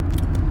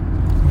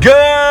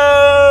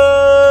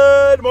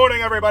Good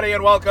morning, everybody,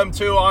 and welcome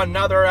to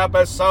another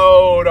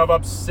episode of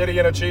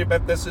Obsidian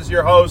Achievement. This is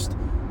your host,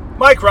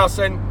 Mike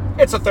Russin.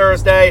 It's a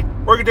Thursday.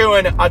 We're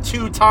doing a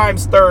 2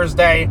 times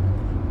Thursday,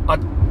 a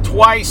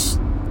twice,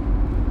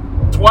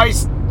 I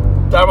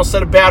almost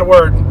said a bad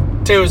word,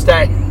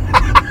 Tuesday.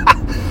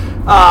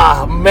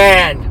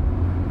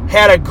 Man,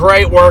 had a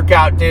great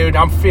workout, dude.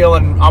 I'm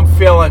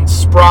feeling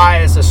spry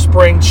as a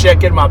spring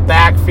chicken. My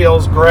back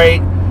feels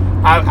great.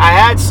 I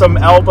had some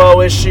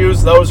elbow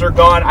issues. Those are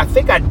gone. I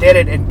think I did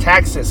it in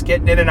Texas,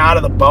 getting in and out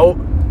of the boat.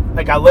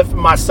 Like, I lifted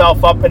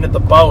myself up into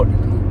the boat.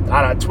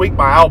 I tweaked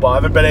my elbow. I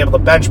haven't been able to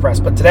bench press.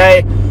 But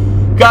today,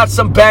 got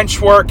some bench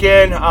work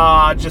in,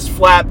 just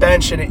flat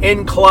bench and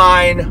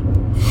incline.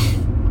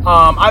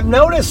 I've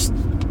noticed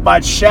my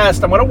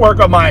chest. I'm going to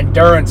work on my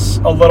endurance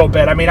a little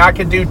bit. I mean, I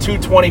can do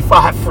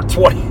 225 for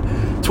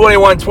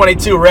 21,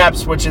 22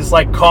 reps, which is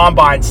like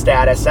combine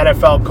status,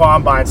 NFL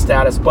combine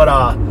status. But,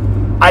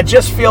 I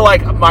just feel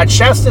like my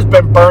chest has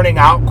been burning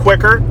out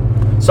quicker,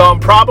 so I'm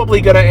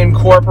probably going to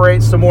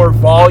incorporate some more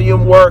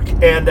volume work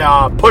and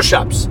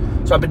push-ups.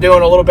 So I've been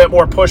doing a little bit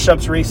more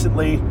push-ups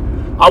recently.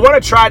 I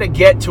want to try to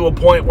get to a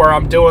point where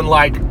I'm doing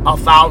like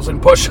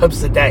 1,000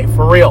 push-ups a day,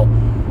 for real,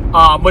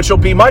 which will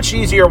be much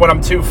easier when I'm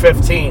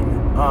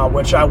 215,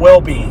 which I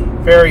will be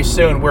very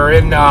soon. We're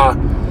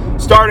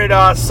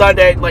started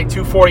Sunday at like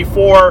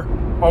 244,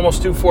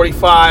 almost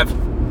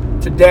 245.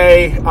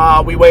 Today,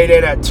 we weighed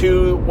in at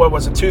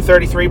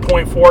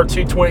 233.4,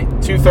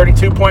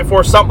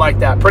 232.4, something like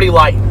that. Pretty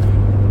light.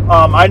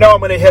 I know I'm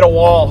going to hit a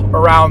wall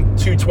around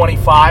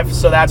 225,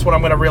 so that's when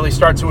I'm going to really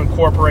start to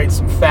incorporate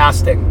some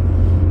fasting.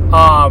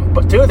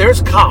 But, dude,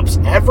 there's cops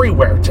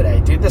everywhere today,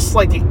 dude. This is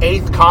like the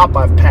 8th cop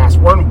I've passed.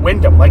 We're in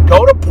Wyndham. Like,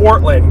 go to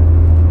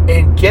Portland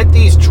and get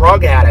these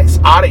drug addicts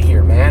out of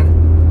here,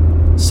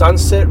 man.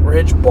 Sunset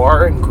Ridge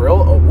Bar and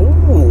Grill. Oh,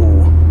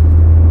 ooh.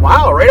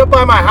 Wow, right up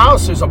by my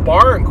house, there's a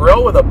bar and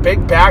grill with a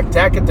big back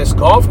deck at this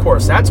golf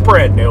course. That's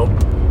brand new.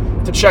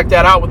 To check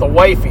that out with the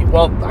wifey.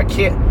 Well, I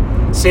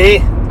can't. See,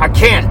 I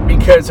can't,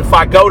 because if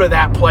I go to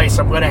that place,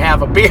 I'm going to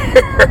have a beer.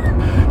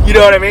 You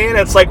know what I mean?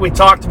 It's like we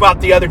talked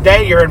about the other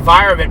day, your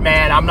environment,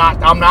 man. I'm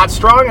not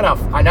strong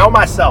enough. I know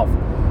myself.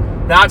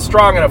 Not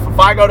strong enough. If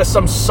I go to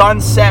some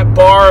Sunset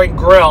Bar and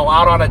Grill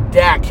out on a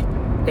deck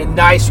in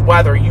nice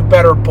weather, you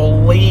better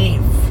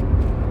believe.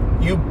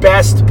 You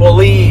best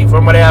believe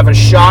I'm going to have a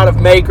shot of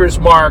Maker's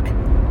Mark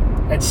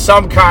and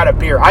some kind of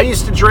beer. I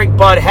used to drink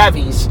Bud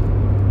Heavies,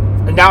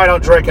 and now I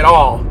don't drink at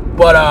all.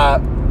 But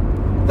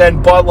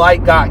then Bud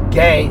Light got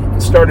gay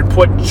and started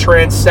putting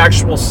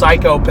transsexual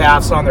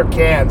psychopaths on their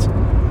cans.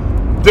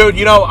 Dude,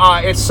 you know,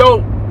 it's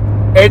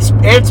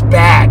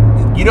bad.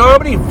 You know how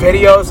many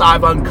videos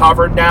I've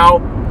uncovered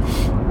now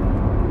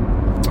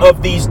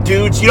of these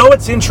dudes? You know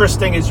what's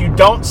interesting is you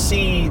don't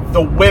see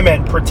the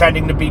women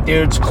pretending to be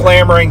dudes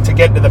clamoring to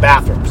get into the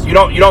bathrooms. You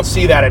don't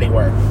see that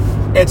anywhere.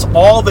 It's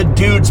all the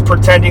dudes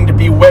pretending to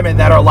be women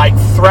that are like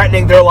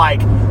threatening. They're like,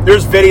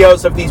 there's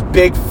videos of these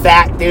big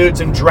fat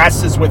dudes in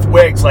dresses with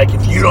wigs, like,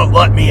 if you don't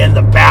let me in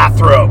the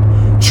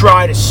bathroom,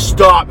 try to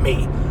stop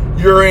me,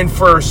 you're in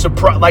for a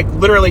surprise, like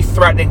literally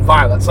threatening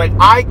violence. Like,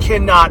 I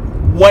cannot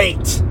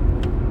wait.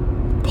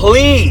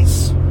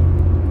 Please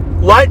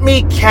let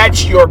me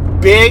catch your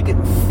big,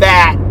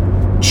 fat,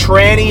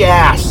 tranny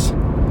ass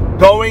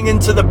going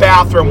into the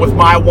bathroom with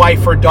my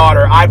wife or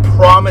daughter. I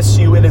promise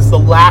you it is the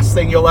last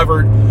thing you'll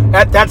ever...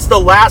 That's the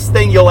last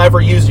thing you'll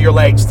ever use your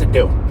legs to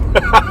do.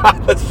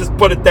 Let's just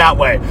put it that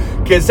way.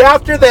 Because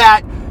after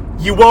that,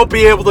 you won't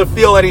be able to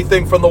feel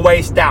anything from the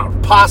waist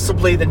down.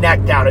 Possibly the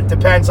neck down. It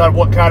depends on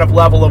what kind of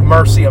level of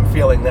mercy I'm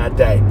feeling that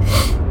day.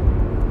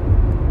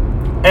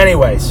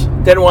 Anyways,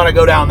 didn't want to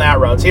go down that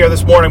road. Here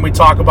this morning we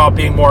talk about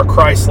being more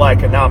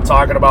Christ-like, and now I'm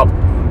talking about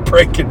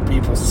breaking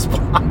people's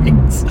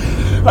spines.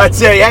 I'd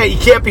say, hey, you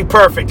can't be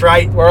perfect,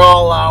 right? We're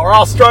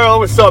all struggling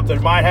with something.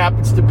 Mine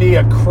happens to be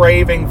a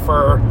craving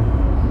for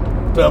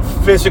the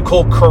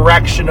physical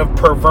correction of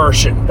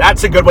perversion.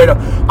 That's a good way to...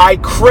 I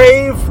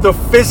crave the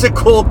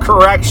physical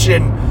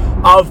correction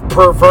of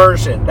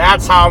perversion.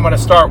 That's how I'm going to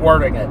start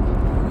wording it.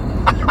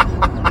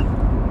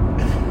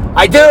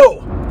 I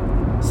do.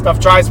 Stuff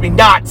drives me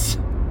nuts.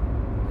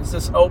 Is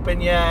this open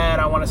yet?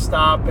 I want to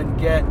stop and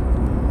get...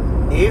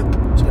 Nope.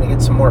 Just going to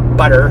get some more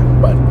butter,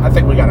 but I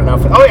think we got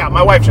enough. Oh, yeah,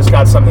 my wife just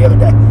got some the other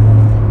day.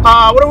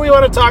 What do we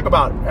want to talk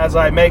about as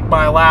I make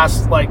my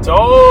last,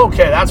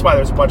 okay, that's why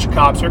there's a bunch of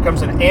cops. Here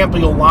comes an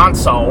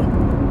ambulanzo.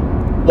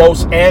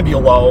 Los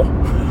Ambulo.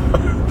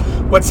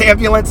 What's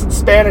ambulance in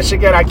Spanish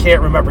again? I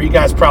can't remember. You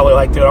guys probably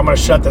like, dude, I'm going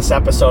to shut this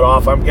episode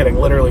off. I'm getting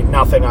literally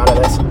nothing out of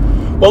this.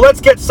 Well,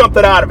 let's get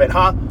something out of it,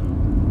 huh?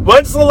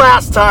 When's the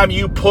last time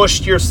you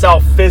pushed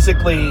yourself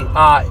physically?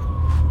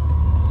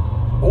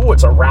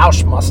 It's a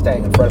Roush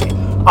Mustang in front of me.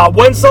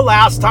 When's the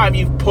last time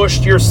you've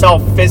pushed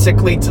yourself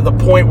physically to the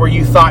point where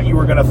you thought you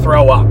were going to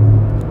throw up?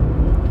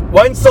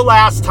 When's the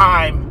last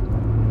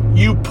time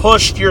you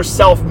pushed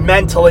yourself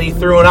mentally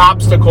through an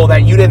obstacle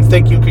that you didn't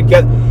think you could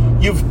get?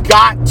 You've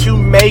got to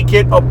make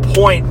it a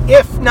point,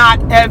 if not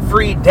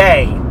every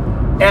day,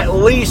 at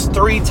least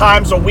 3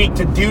 times a week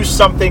to do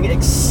something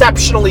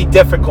exceptionally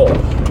difficult.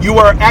 You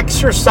are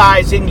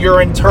exercising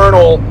your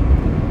internal,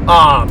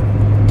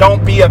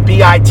 don't be a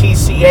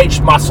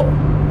bitch muscle.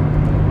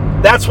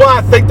 That's why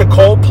I think the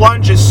cold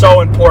plunge is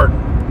so important.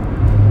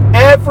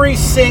 Every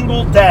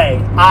single day,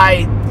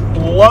 I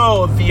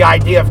loathe the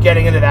idea of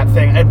getting into that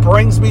thing. It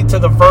brings me to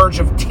the verge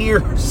of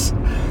tears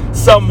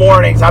some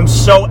mornings. I'm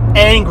so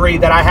angry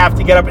that I have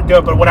to get up and do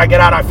it, but when I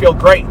get out, I feel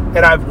great, and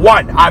I've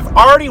won. I've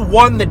already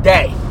won the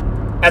day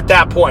at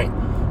that point.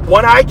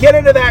 When I get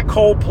into that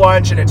cold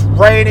plunge and it's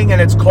raining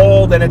and it's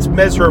cold and it's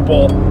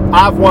miserable,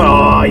 I've won.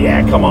 Oh,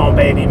 yeah, come on,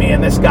 baby. Me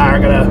and this guy are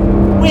going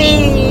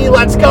to,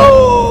 let's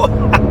go.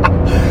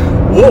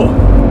 Whoa.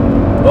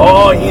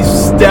 Oh, he's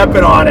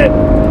stepping on it.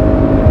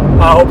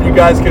 I hope you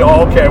guys can.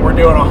 Oh, okay, we're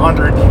doing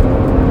 100.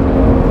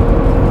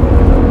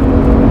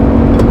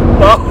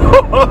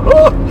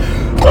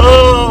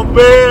 Oh,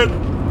 man.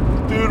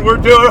 Dude, we're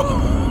doing.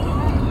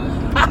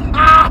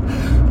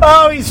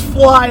 Oh, he's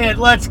flying.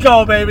 Let's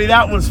go, baby.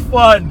 That was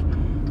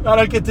fun. I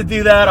don't get to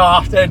do that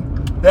often.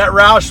 That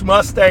Roush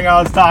Mustang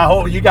I was talking,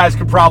 oh, you guys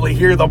could probably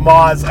hear the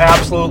maws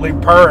absolutely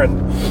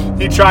purring.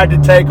 He tried to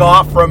take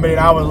off from me, and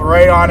I was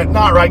right on it.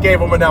 Not right, I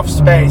gave him enough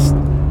space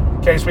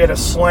in case we had to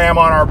slam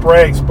on our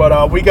brakes,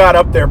 but we got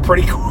up there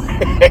pretty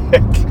quick.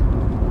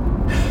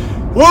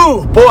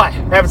 Woo, boy,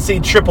 haven't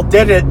seen triple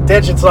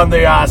digits on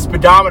the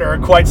speedometer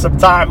in quite some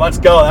time. Let's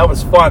go. That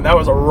was fun. That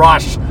was a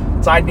rush.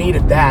 So I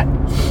needed that.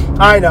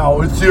 I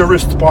know, it's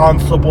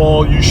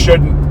irresponsible. You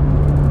shouldn't.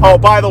 Oh,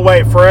 by the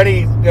way, for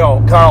any,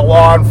 kind of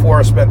law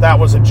enforcement, that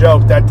was a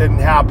joke. That didn't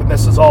happen.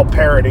 This is all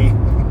parody.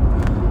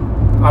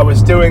 I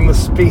was doing the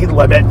speed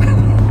limit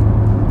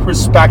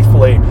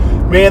respectfully.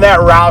 Me and that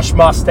Roush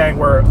Mustang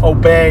were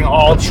obeying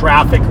all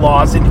traffic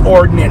laws and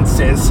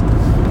ordinances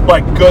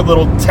like good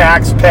little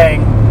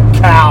tax-paying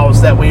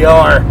cows that we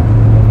are.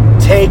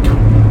 Take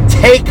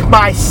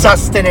my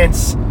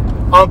sustenance,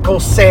 Uncle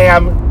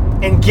Sam,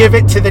 and give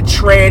it to the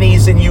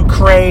trannies in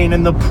Ukraine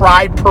and the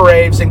pride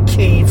parades in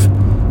Kyiv.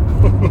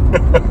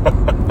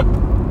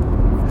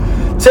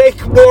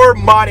 Take more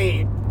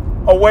money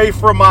away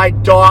from my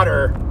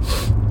daughter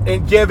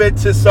and give it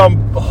to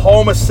some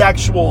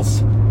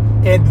homosexuals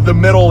in the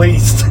Middle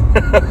East.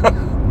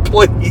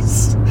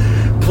 Please,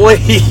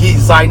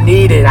 I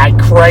need it. I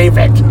crave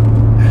it.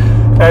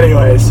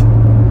 Anyways,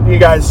 you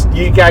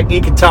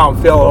can tell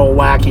I'm feeling a little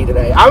wacky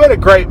today. I'm in a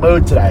great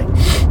mood today.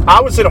 I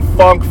was in a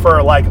funk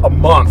for like a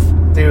month,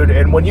 dude,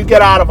 and when you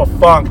get out of a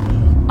funk,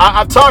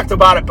 I've talked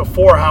about it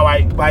before, how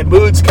my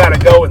moods kind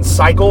of go in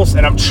cycles,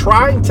 and I'm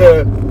trying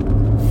to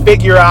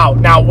figure out.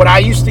 Now, when I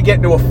used to get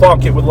into a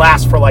funk, it would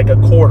last for like a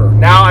quarter.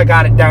 Now I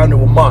got it down to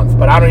a month,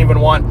 but I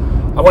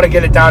want to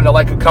get it down to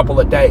like a couple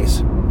of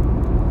days.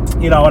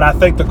 And I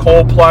think the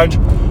cold plunge,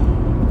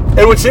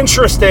 and what's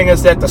interesting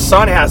is that the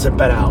sun hasn't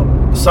been out.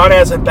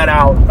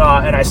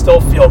 And I still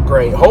feel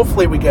great.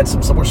 Hopefully we get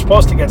some sun. We're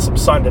supposed to get some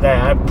sun today.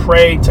 I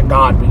pray to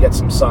God we get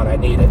some sun. I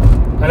need it.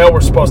 I know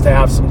we're supposed to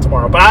have some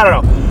tomorrow, but I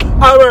don't know.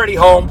 I'm already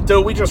home,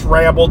 dude. We just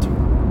rambled.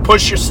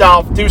 Push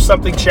yourself. Do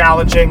something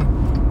challenging.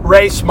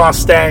 Race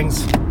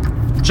Mustangs.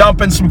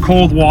 Jump in some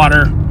cold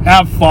water.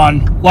 Have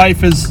fun.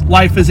 Life is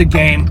a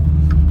game.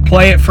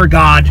 Play it for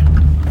God.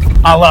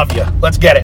 I love you. Let's get it.